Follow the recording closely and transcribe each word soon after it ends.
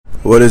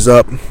What is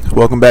up?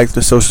 Welcome back to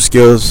the Social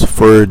Skills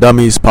for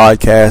Dummies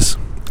podcast.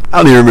 I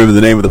don't even remember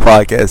the name of the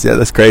podcast yet.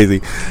 That's crazy.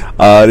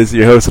 This is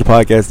your host of the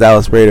podcast,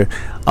 Dallas Brader.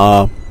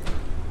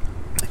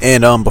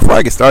 And before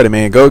I get started,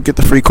 man, go get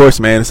the free course,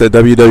 man. It's at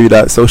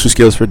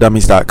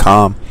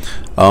www.socialskillsfordummies.com.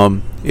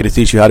 It'll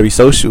teach you how to be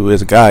social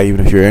as a guy,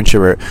 even if you're an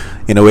introvert,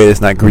 in a way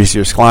that's not greasy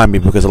or slimy,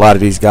 because a lot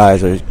of these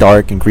guys are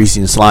dark and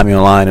greasy and slimy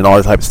online and all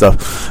that type of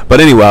stuff. But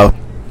anyway,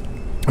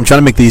 I'm trying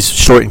to make these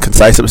short and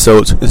concise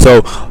episodes. And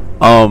so,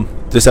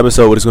 this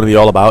episode, what it's going to be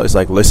all about is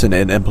like listen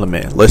and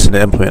implement,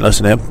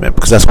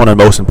 because that's one of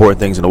the most important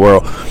things in the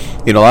world.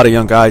 You know, a lot of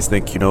young guys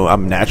think,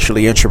 I'm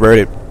naturally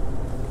introverted,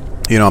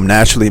 I'm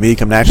naturally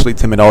meek, I'm naturally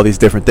timid, all these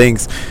different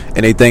things, and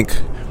they think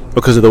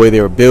because of the way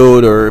they were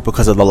built or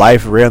because of the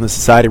life around the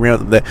society around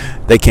them that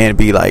they can't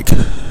be like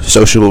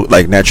social,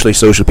 like naturally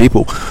social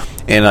people,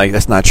 and like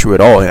that's not true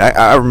at all. And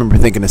I remember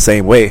thinking the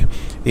same way,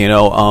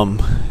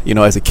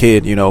 as a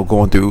kid,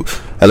 going through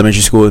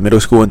elementary school and middle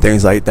school and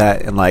things like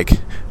that, and like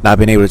not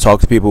being able to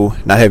talk to people,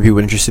 not having people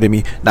interested in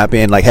me, not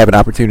being like having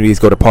opportunities,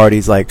 go to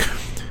parties. Like,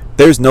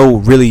 there's no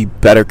really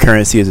better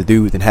currency as a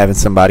dude than having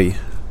somebody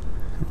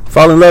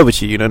fall in love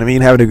with you. You know what I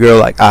mean? Having a girl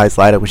like eyes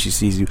light up when she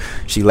sees you,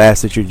 she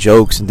laughs at your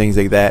jokes and things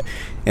like that,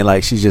 and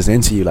like she's just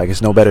into you. Like,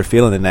 it's no better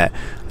feeling than that.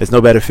 There's no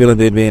better feeling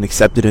than being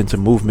accepted into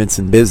movements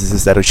and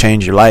businesses that'll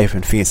change your life,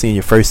 and seeing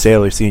your first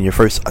sale or seeing your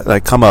first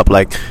like come up.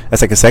 Like,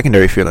 that's like a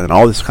secondary feeling. And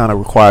all this kind of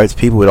requires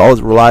people. It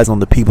always relies on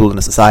the people in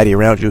the society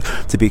around you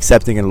to be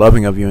accepting and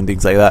loving of you and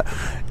things like that.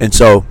 And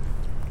so,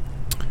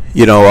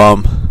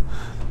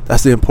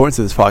 that's the importance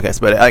of this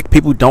podcast. But like,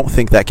 people don't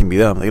think that can be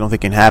them. They don't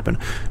think it can happen.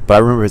 But I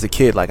remember as a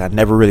kid, like, I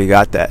never really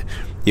got that.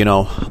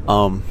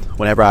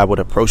 Whenever I would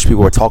approach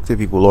people or talk to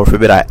people, Lord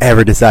forbid I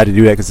ever decide to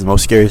do that, because it's the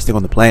most scariest thing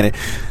on the planet.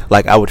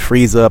 Like, I would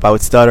freeze up, I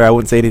would stutter, I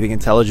wouldn't say anything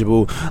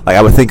intelligible. Like,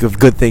 I would think of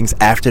good things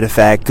after the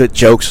fact, good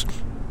jokes.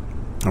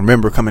 I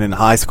remember coming into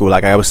high school,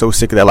 like, I was so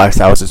sick of that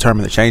lifestyle, I was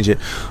determined to change it.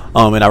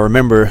 And I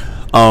remember,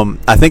 I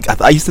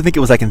used to think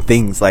it was like in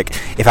things, like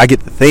if I get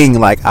the thing,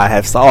 like I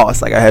have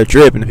sauce, like I have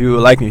drip, and if people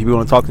like me, people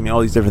want to talk to me,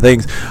 all these different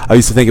things. I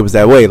used to think it was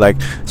that way. Like,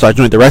 so I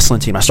joined the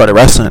wrestling team. I started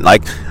wrestling.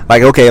 Like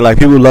okay, like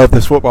people love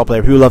this football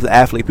player, people love the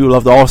athlete, people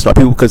love the all-star,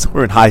 people, because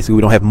we're in high school,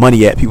 we don't have money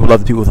yet. People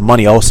love the people with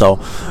money also,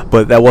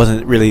 but that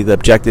wasn't really the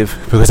objective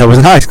because I was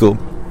in high school.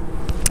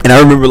 And I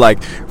remember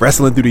like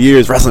wrestling through the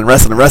years, wrestling, like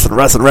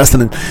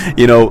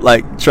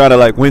trying to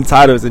like win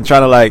titles and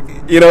trying to like,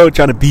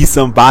 trying to be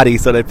somebody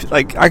so that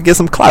like I can get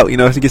some clout,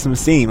 to get some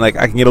steam, like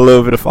I can get a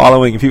little bit of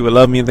following and people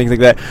love me and things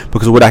like that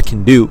because of what I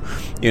can do.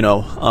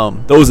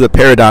 Those are the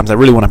paradigms I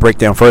really want to break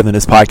down further in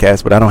this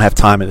podcast, but I don't have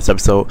time in this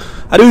episode.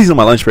 I do these on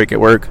my lunch break at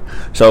work,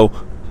 so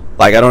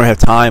like I don't have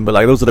time, but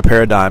like those are the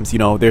paradigms.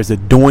 There's the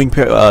doing,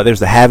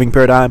 there's the having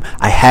paradigm.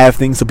 I have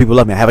things so people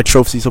love me. I have a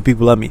trophy so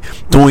people love me.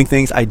 Doing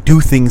things, I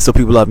do things so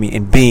people love me.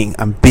 And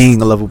I'm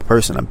being a lovable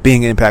person. I'm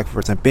being an impactful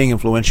person. I'm being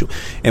influential.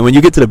 And when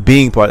you get to the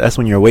being part, that's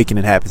when your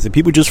awakening happens, and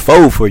people just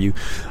fold for you.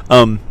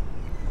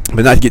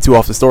 But not to get too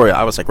off the story,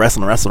 I was like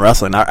wrestling. I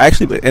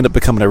actually ended up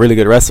becoming a really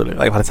good wrestler.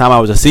 Like, by the time I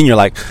was a senior,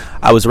 like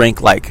I was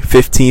ranked like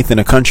 15th in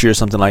the country or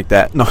something like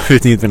that. No,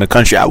 15th in the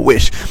country. I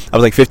wish. I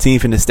was like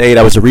 15th in the state.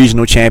 I was a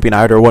regional champion.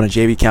 I won a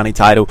JV county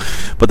title.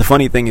 But the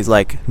funny thing is,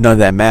 like, none of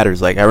that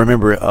matters. Like, I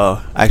remember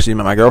actually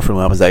met my girlfriend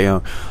when I was that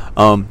young.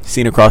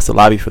 Seeing her across the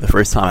lobby for the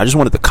first time. I just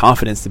wanted the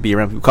confidence to be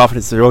around people,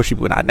 confidence to approach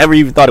people, and I never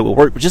even thought it would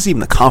work, but just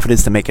even the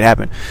confidence to make it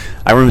happen.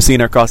 I remember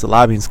seeing her across the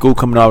lobby in school,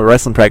 coming out of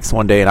wrestling practice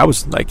one day, and I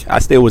was like, I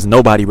still was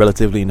nobody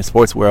relatively in the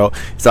sports world,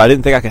 so I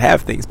didn't think I could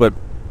have things. But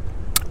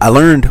I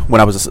learned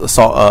when I was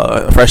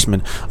a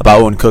freshman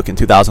about Owen Cook in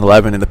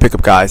 2011 and the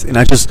pickup guys, and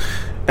I just,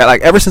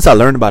 like, ever since I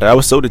learned about it, I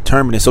was so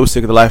determined and so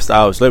sick of the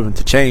lifestyle I was living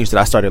to change that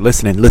I started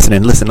listening. And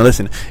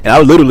I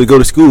would literally go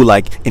to school,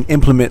 like, and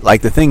implement,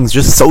 like, the things,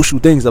 just social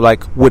things of,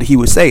 like, what he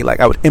would say. Like,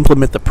 I would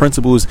implement the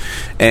principles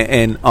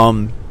and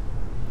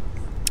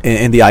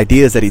the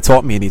ideas that he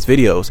taught me in these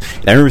videos.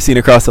 And I remember seeing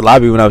across the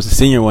lobby when I was a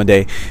senior one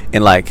day,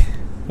 and, like,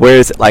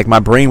 whereas like my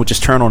brain would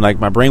just turn on, like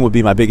my brain would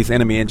be my biggest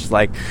enemy and just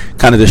like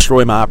kind of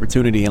destroy my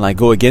opportunity and like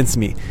go against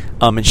me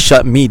and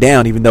shut me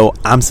down, even though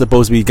I'm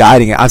supposed to be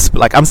guiding it.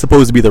 I'm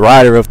supposed to be the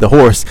rider of the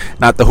horse,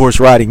 not the horse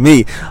riding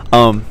me.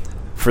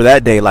 For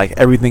that day, like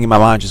everything in my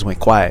mind just went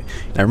quiet.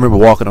 And I remember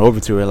walking over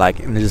to her,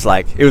 like, and just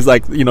like it was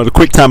like, the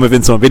quick time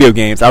events on video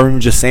games. I remember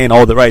just saying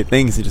all the right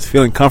things and just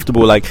feeling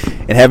comfortable, like,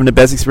 and having the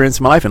best experience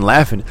of my life and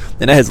laughing.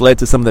 And that has led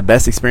to some of the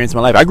best experience of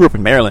my life. I grew up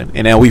in Maryland,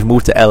 and now we've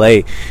moved to LA,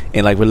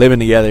 and like we're living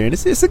together, and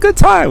it's a good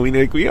time.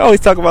 We always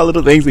talk about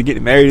little things and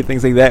getting married and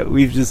things like that.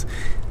 We've just,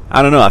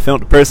 I don't know, I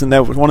found the person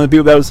that was I found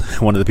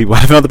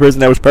the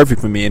person that was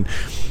perfect for me. And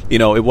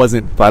it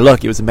wasn't by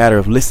luck. It was a matter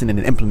of listening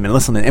and implement.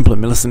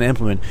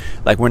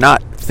 Like, we're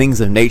not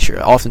things of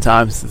nature.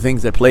 Oftentimes, the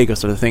things that plague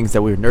us are the things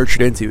that we're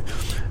nurtured into.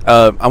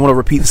 I want to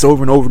repeat this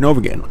over and over and over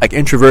again. Like,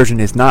 introversion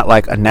is not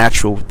like a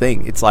natural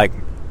thing. It's like,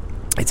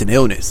 it's an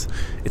illness.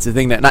 It's a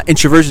thing that, not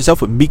introversion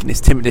itself, but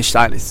meekness, timidness,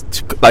 shyness.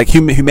 Like,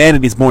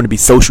 humanity is born to be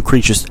social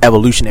creatures,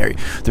 evolutionary.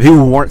 The people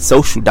who weren't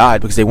social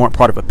died because they weren't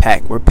part of a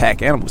pack. We're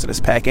pack animals, and as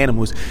pack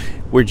animals,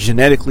 we're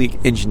genetically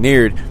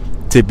engineered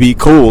to be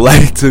cool,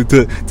 like to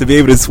be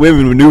able to swim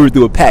and maneuver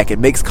through a pack. It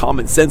makes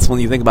common sense when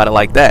you think about it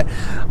like that.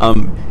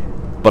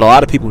 But a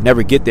lot of people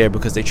never get there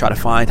because they try to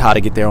find how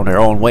to get there on their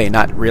own way,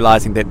 not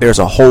realizing that there's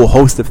a whole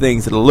host of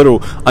things, and a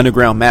little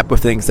underground map of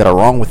things that are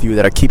wrong with you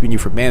that are keeping you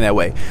from being that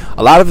way.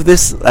 A lot of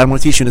this I'm going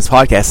to teach you in this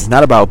podcast is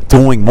not about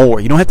doing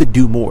more. You don't have to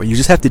do more. You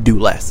just have to do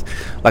less.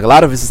 Like a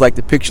lot of this is like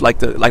the picture, like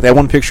that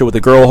one picture with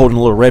the girl holding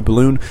a little red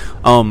balloon.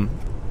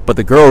 But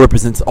the girl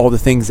represents all the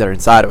things that are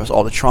inside of us,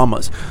 all the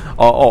traumas,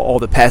 all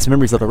the past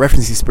memories of the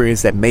reference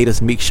experience that made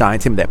us meek, shy,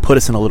 and timid, that put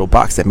us in a little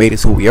box, that made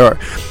us who we are.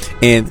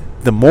 And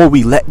the more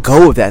we let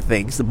go of that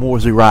things, the more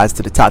as we rise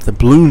to the top. The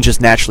balloon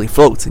just naturally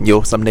floats, and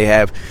you'll someday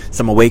have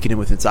some awakening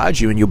within inside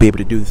you, and you'll be able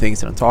to do the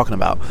things that I'm talking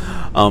about.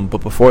 But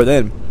before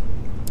then,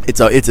 it's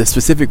a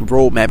specific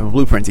roadmap and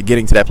blueprint to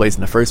getting to that place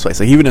in the first place.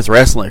 So even as a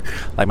wrestler,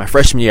 like my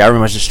freshman year, I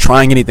remember just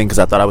trying anything because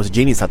I thought I was a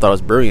genius. I thought I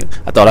was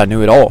brilliant. I thought I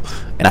knew it all,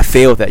 and I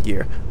failed that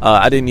year.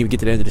 I didn't even get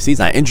to the end of the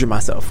season. I injured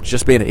myself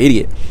just being an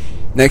idiot.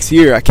 Next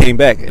year, I came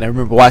back, and I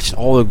remember watching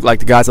all the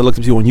the guys I looked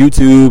up to on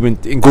YouTube and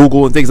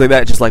Google and things like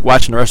that, just like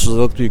watching the wrestlers I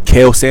looked up to,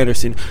 Kale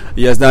Sanderson,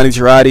 Yazdani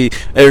Girardi,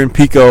 Aaron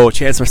Pico,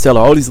 Chance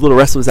Marcelo, all these little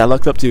wrestlers I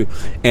looked up to.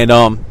 And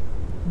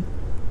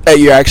that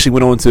year I actually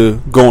went on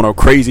to go on a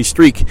crazy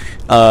streak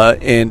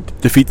and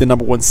defeat the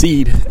number 1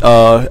 seed.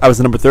 I was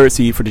the number 3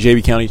 seed for the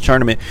JB County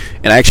tournament,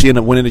 and I actually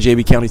ended up winning the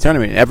JB County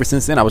tournament. And ever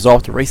since then, I was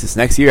off the races.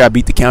 Next year, I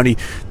beat the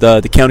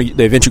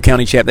eventual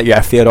county champ that year.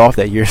 I failed off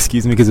that year,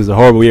 excuse me, because it was a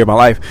horrible year of my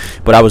life.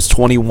 But I was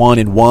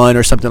 21-1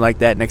 or something like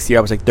that. Next year,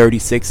 I was like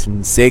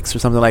 36-6 or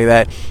something like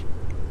that.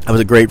 I was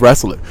a great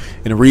wrestler,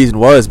 and the reason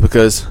was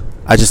because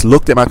I just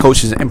looked at my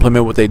coaches and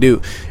implemented what they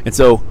do. And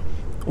so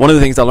one of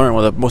the things I learned,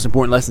 one of the most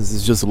important lessons,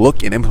 is just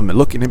look and implement,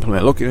 look and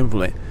implement, look and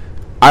implement.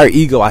 Our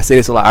ego, I say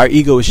this a lot, our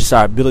ego is just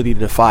our ability to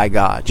defy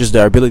God, just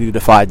our ability to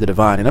defy the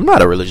divine. And I'm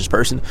not a religious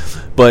person,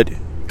 but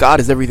God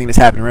is everything that's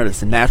happening around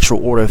us, the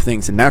natural order of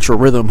things, the natural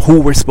rhythm,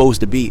 who we're supposed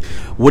to be,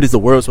 what is the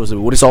world supposed to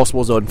be, what is all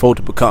supposed to unfold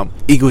to become.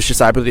 Ego is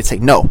just our ability to say,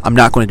 no, I'm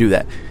not going to do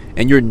that.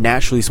 And you're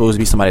naturally supposed to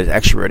be somebody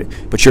that's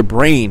extroverted, but your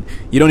brain,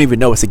 you don't even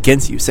know it's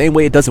against you. Same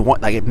way it doesn't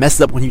want, like, it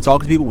messes up when you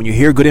talk to people. When you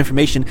hear good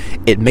information,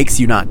 it makes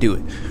you not do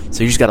it.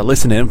 So you just got to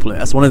listen and implement.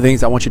 That's one of the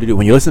things I want you to do.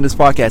 When you listen to this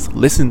podcast,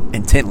 listen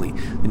intently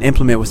and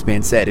implement what's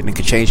being said, and it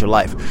can change your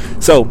life.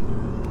 So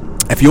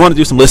if you want to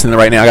do some listening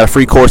right now, I got a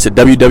free course at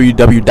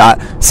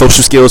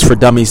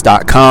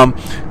www.socialskillsfordummies.com.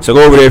 So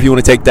go over there if you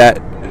want to take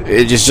that.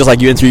 It's just like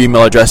you enter your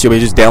email address, you'll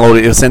just download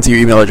it. It'll send to your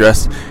email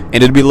address, and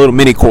it'll be a little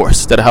mini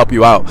course that'll help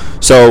you out.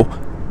 So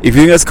if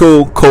you think that's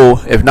cool, cool.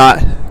 If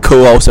not,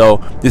 cool also.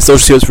 This Social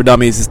Skills for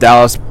Dummies. This is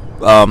Dallas.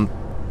 I'll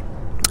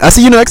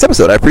see you in the next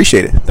episode. I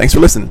appreciate it. Thanks for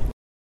listening.